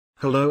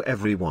Hello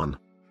everyone.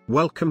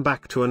 Welcome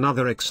back to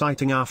another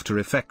exciting After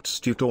Effects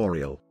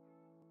tutorial.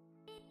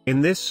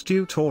 In this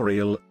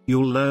tutorial,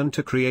 you'll learn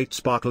to create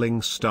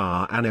sparkling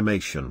star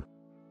animation.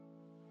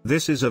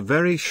 This is a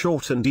very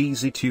short and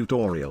easy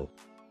tutorial.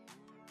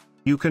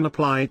 You can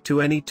apply it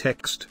to any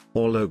text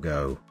or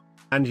logo.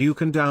 And you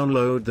can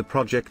download the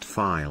project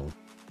file.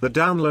 The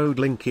download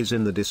link is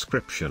in the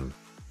description.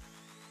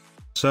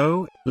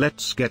 So,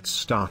 let's get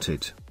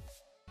started.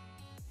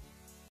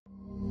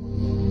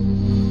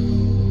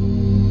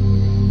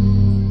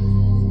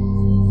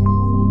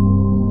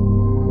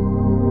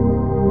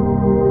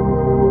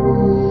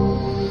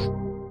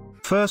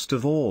 First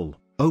of all,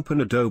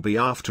 open Adobe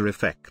After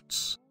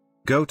Effects.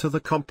 Go to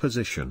the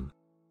composition.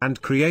 And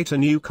create a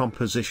new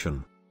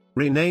composition.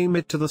 Rename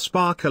it to the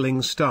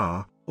Sparkling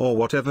Star, or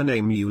whatever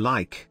name you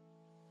like.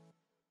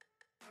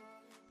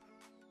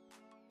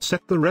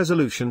 Set the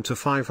resolution to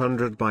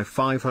 500 by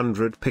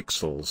 500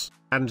 pixels,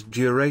 and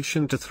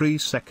duration to 3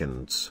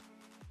 seconds.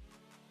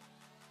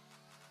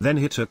 Then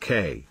hit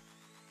OK.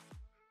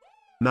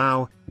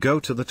 Now, go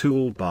to the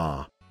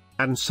toolbar.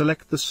 And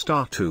select the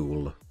Star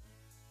tool.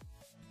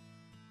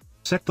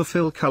 Set the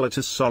fill color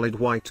to solid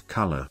white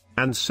color,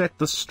 and set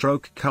the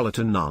stroke color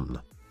to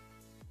none.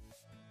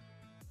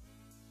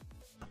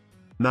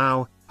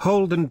 Now,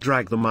 hold and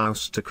drag the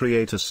mouse to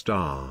create a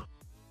star.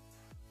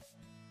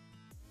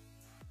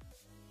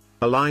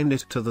 Align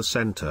it to the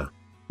center.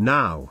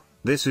 Now,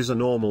 this is a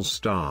normal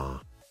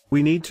star.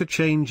 We need to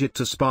change it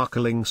to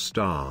sparkling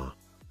star.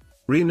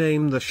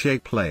 Rename the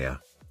shape layer.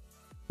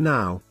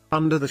 Now,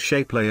 under the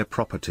shape layer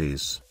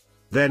properties.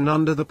 Then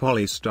under the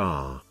poly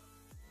star.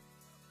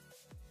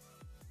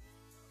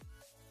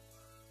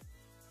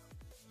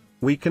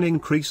 We can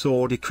increase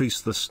or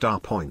decrease the star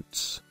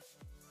points.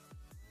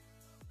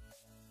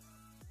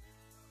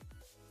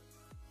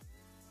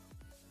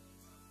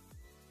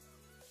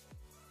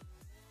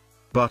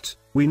 But,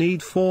 we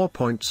need 4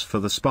 points for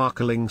the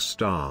sparkling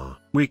star.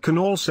 We can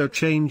also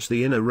change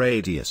the inner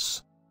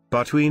radius.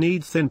 But we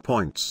need thin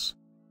points.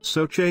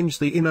 So change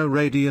the inner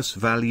radius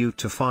value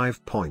to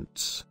 5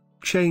 points.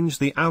 Change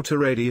the outer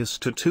radius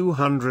to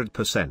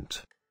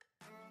 200%.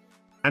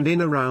 And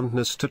inner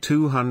roundness to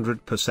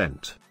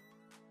 200%.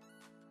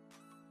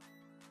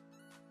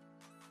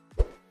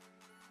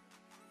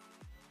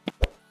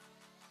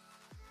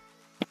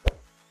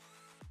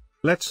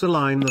 Let's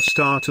align the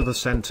star to the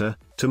center,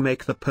 to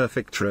make the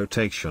perfect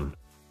rotation.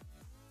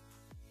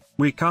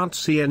 We can't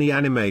see any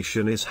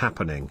animation is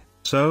happening,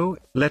 so,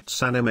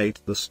 let's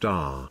animate the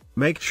star.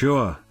 Make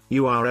sure,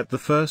 you are at the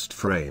first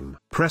frame.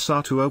 Press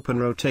R to open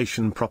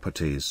rotation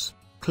properties.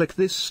 Click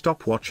this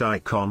stopwatch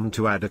icon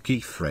to add a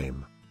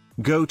keyframe.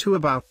 Go to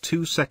about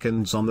 2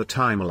 seconds on the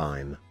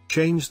timeline,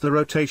 change the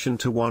rotation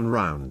to 1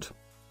 round.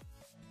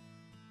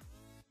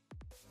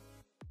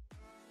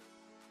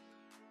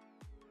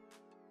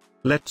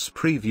 Let's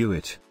preview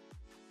it.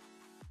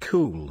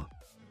 Cool.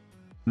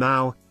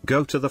 Now,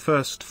 go to the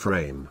first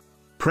frame.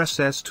 Press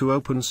S to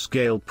open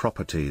scale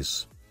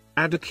properties.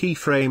 Add a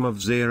keyframe of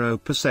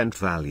 0%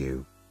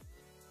 value.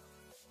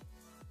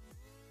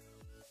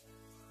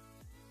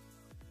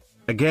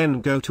 Again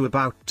go to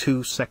about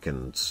 2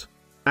 seconds.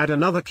 Add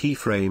another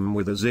keyframe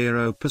with a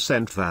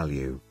 0%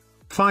 value.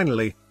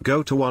 Finally,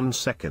 go to 1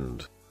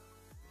 second.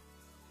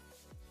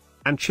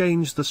 And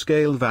change the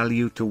scale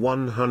value to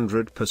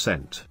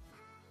 100%.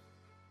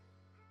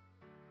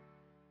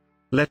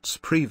 Let's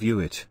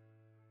preview it.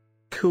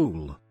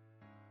 Cool.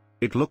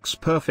 It looks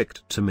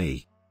perfect to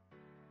me.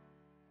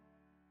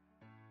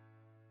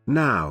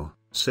 Now,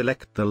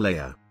 select the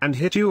layer, and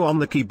hit U on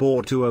the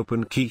keyboard to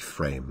open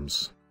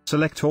keyframes.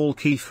 Select all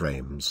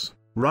keyframes,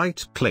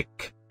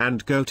 right-click,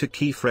 and go to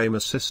Keyframe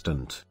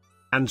Assistant.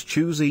 And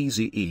choose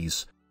Easy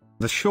Ease.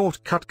 The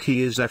shortcut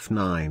key is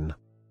F9.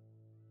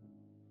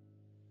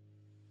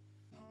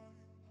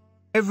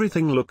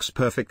 Everything looks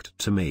perfect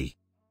to me.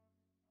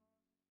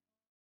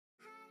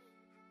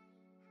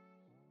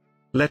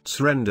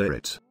 Let's render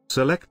it.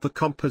 Select the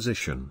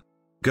composition.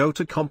 Go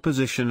to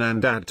Composition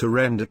and add to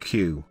Render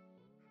Queue.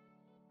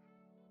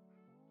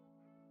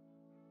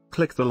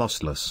 Click the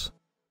lossless.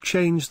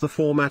 Change the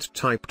format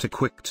type to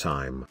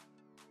QuickTime.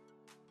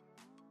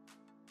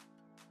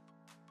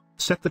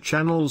 Set the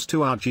channels to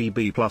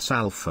RGB plus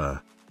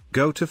alpha.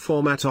 Go to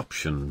Format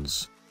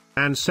Options.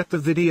 And set the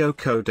video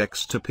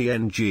codecs to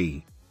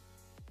PNG.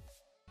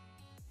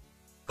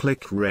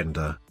 Click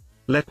Render.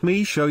 Let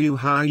me show you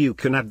how you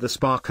can add the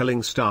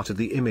sparkling star to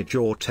the image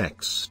or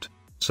text.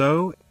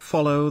 So,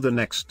 follow the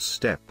next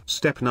step.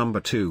 Step number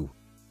 2.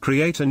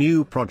 Create a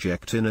new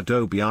project in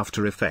Adobe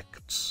After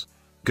Effects.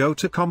 Go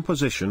to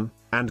Composition,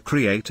 and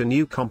create a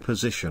new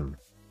composition.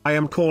 I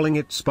am calling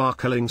it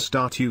Sparkling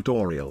Star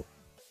Tutorial.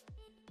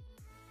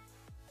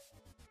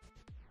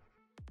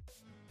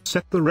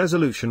 Set the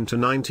resolution to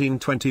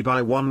 1920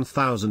 by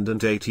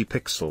 1080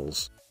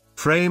 pixels.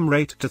 Frame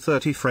rate to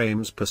 30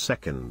 frames per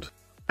second.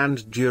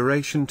 And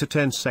duration to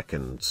 10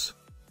 seconds.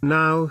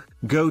 Now,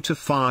 go to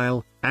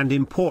File, and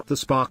import the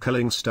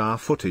sparkling star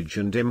footage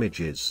and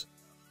images.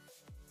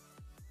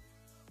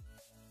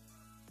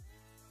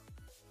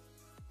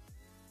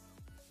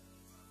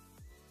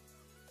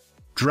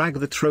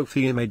 drag the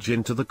trophy image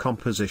into the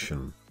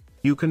composition.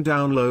 You can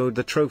download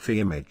the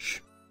trophy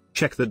image.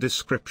 Check the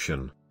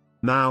description.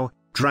 Now,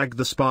 drag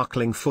the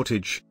sparkling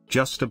footage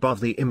just above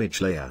the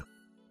image layer.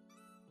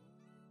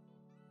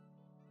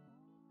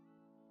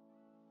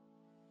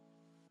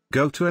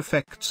 Go to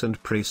Effects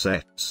and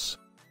Presets.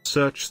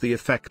 Search the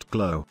effect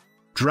glow.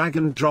 Drag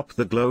and drop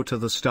the glow to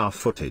the star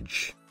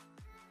footage.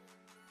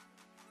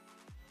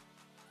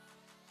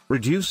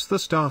 Reduce the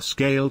star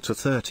scale to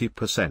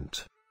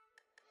 30%.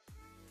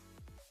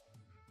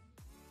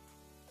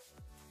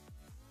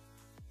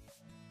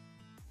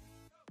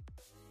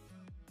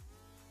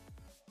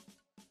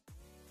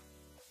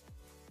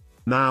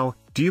 Now,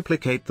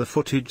 duplicate the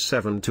footage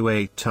 7 to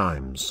 8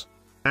 times.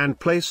 And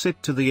place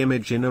it to the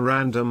image in a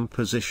random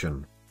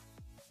position.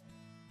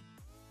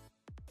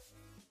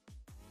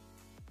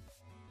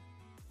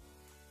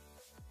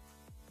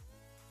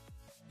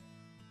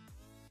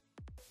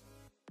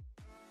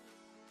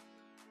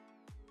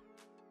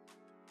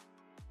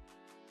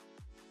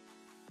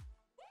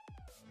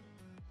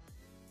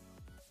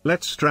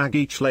 Let's drag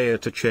each layer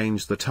to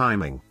change the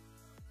timing.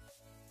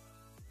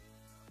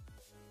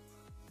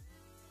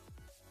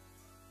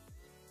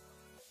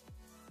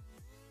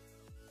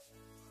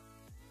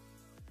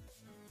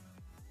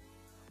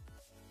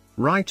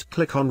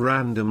 Right-click on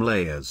Random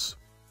Layers.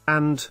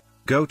 And,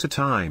 go to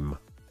Time.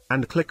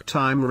 And click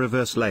Time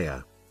Reverse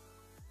Layer.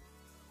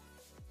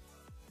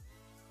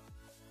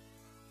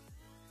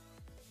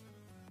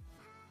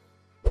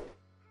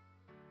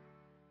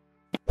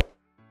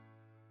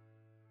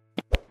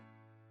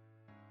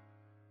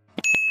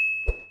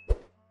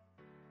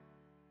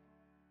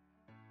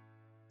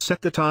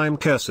 Set the time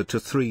cursor to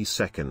 3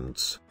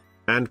 seconds.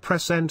 And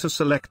press N to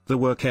select the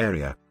work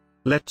area.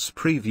 Let's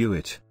preview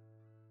it.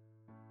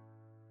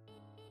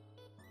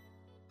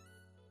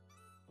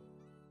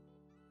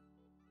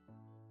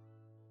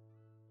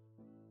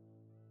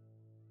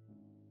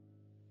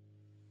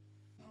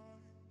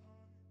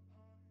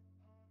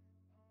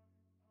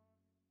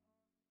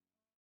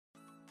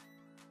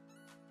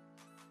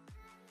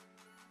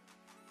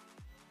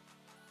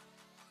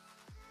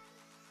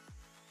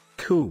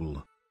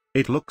 Cool.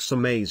 It looks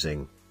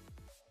amazing.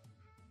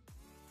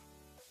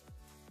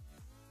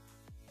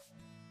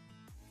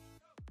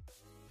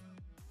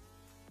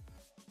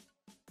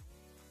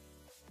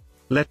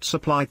 Let's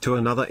apply to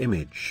another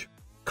image.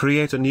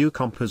 Create a new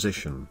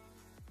composition.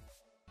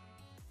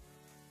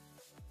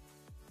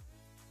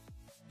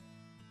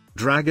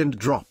 Drag and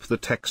drop the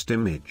text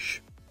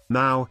image.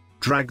 Now,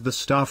 drag the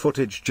star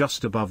footage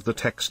just above the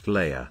text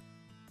layer.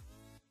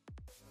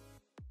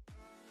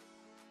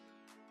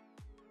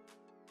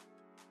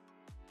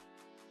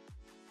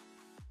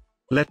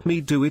 Let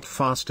me do it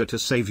faster to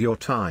save your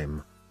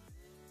time.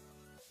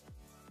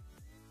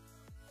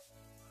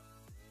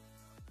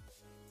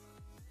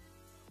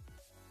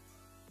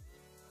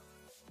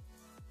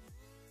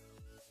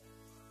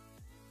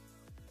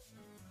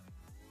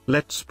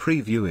 Let's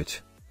preview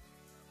it.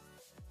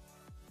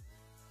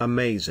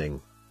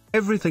 Amazing.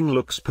 Everything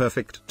looks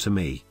perfect to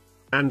me.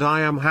 And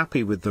I am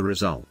happy with the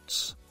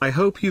results. I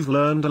hope you've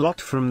learned a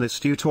lot from this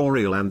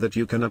tutorial and that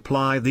you can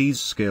apply these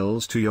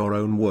skills to your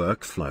own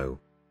workflow.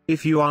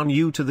 If you are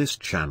new to this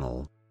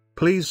channel,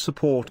 please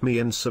support me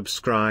and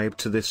subscribe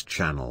to this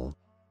channel.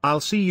 I'll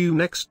see you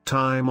next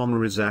time on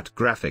Rizat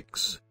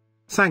Graphics.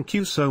 Thank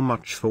you so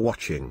much for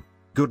watching.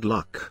 Good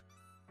luck.